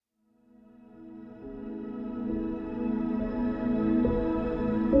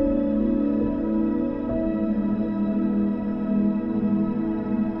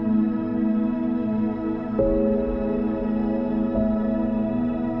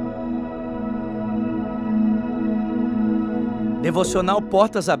Devocional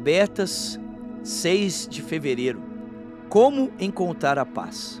Portas Abertas, 6 de fevereiro. Como encontrar a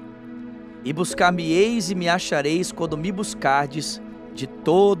paz? E buscar-me-eis e me achareis quando me buscardes de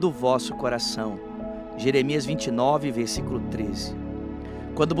todo o vosso coração. Jeremias 29, versículo 13.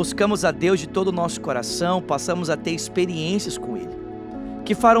 Quando buscamos a Deus de todo o nosso coração, passamos a ter experiências com Ele,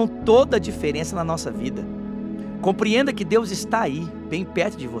 que farão toda a diferença na nossa vida. Compreenda que Deus está aí, bem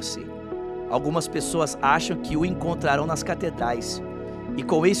perto de você. Algumas pessoas acham que o encontrarão nas catedrais, e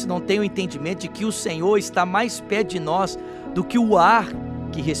com isso não têm o entendimento de que o Senhor está mais perto de nós do que o ar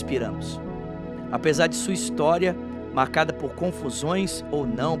que respiramos. Apesar de sua história, marcada por confusões ou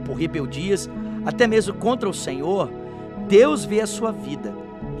não, por rebeldias, até mesmo contra o Senhor, Deus vê a sua vida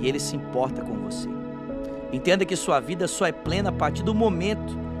e Ele se importa com você. Entenda que sua vida só é plena a partir do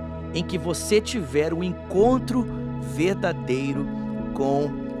momento em que você tiver um encontro verdadeiro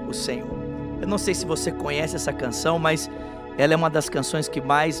com o Senhor. Eu não sei se você conhece essa canção, mas ela é uma das canções que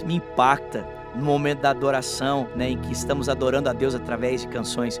mais me impacta no momento da adoração, em que estamos adorando a Deus através de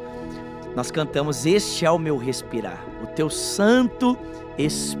canções. Nós cantamos: este é o meu respirar, o teu Santo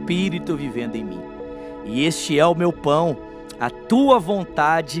Espírito vivendo em mim. E este é o meu pão, a tua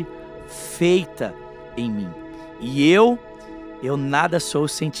vontade feita em mim. E eu nada sou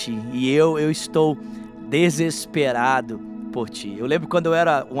sem ti, e eu estou desesperado por ti. Eu lembro quando eu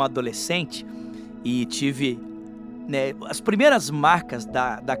era um adolescente e tive as primeiras marcas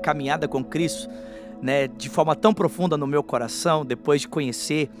da caminhada com Cristo, de forma tão profunda no meu coração, depois de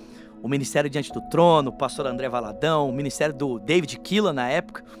conhecer o Ministério Diante do Trono, o pastor André Valadão, o ministério do David Keelan na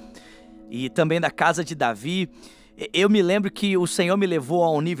época, e também da casa de Davi. Eu me lembro que o Senhor me levou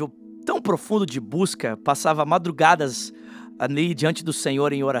a um nível tão profundo de busca, passava madrugadas ali diante do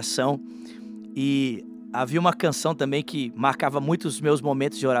Senhor em oração, e havia uma canção também que marcava muito os meus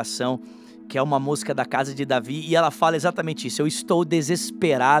momentos de oração, que é uma música da casa de Davi, e ela fala exatamente isso: eu estou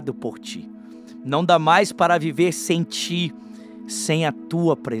desesperado por ti, não dá mais para viver sem ti, sem a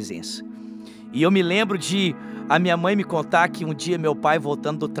tua presença. E eu me lembro de a minha mãe me contar que um dia meu pai,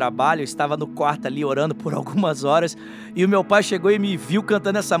 voltando do trabalho, eu estava no quarto ali orando por algumas horas, e o meu pai chegou e me viu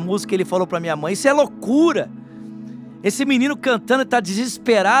cantando essa música, e ele falou para minha mãe: isso é loucura, esse menino cantando está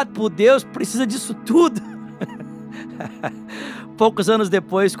desesperado por Deus, precisa disso tudo. Poucos anos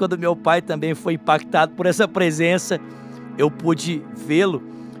depois, quando meu pai também foi impactado por essa presença, eu pude vê-lo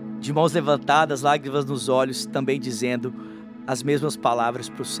de mãos levantadas, lágrimas nos olhos, também dizendo as mesmas palavras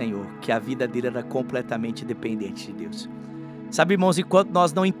para o Senhor, que a vida dele era completamente dependente de Deus. Sabe, irmãos, enquanto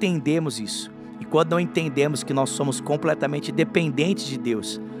nós não entendemos isso, enquanto não entendemos que nós somos completamente dependentes de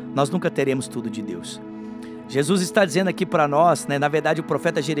Deus, nós nunca teremos tudo de Deus. Jesus está dizendo aqui para nós, na verdade o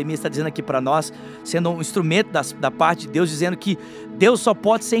profeta Jeremias está dizendo aqui para nós, sendo um instrumento da parte de Deus, dizendo que Deus só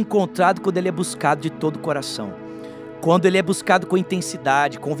pode ser encontrado quando Ele é buscado de todo o coração, quando Ele é buscado com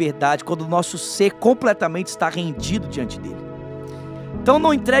intensidade, com verdade, quando o nosso ser completamente está rendido diante dEle. Então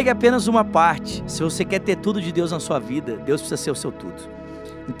não entregue apenas uma parte. Se você quer ter tudo de Deus na sua vida, Deus precisa ser o seu tudo.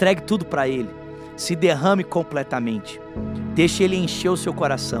 Entregue tudo para Ele, se derrame completamente, deixe Ele encher o seu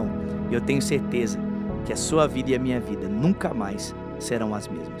coração, e eu tenho certeza que a sua vida e a minha vida nunca mais serão as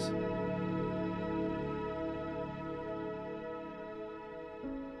mesmas.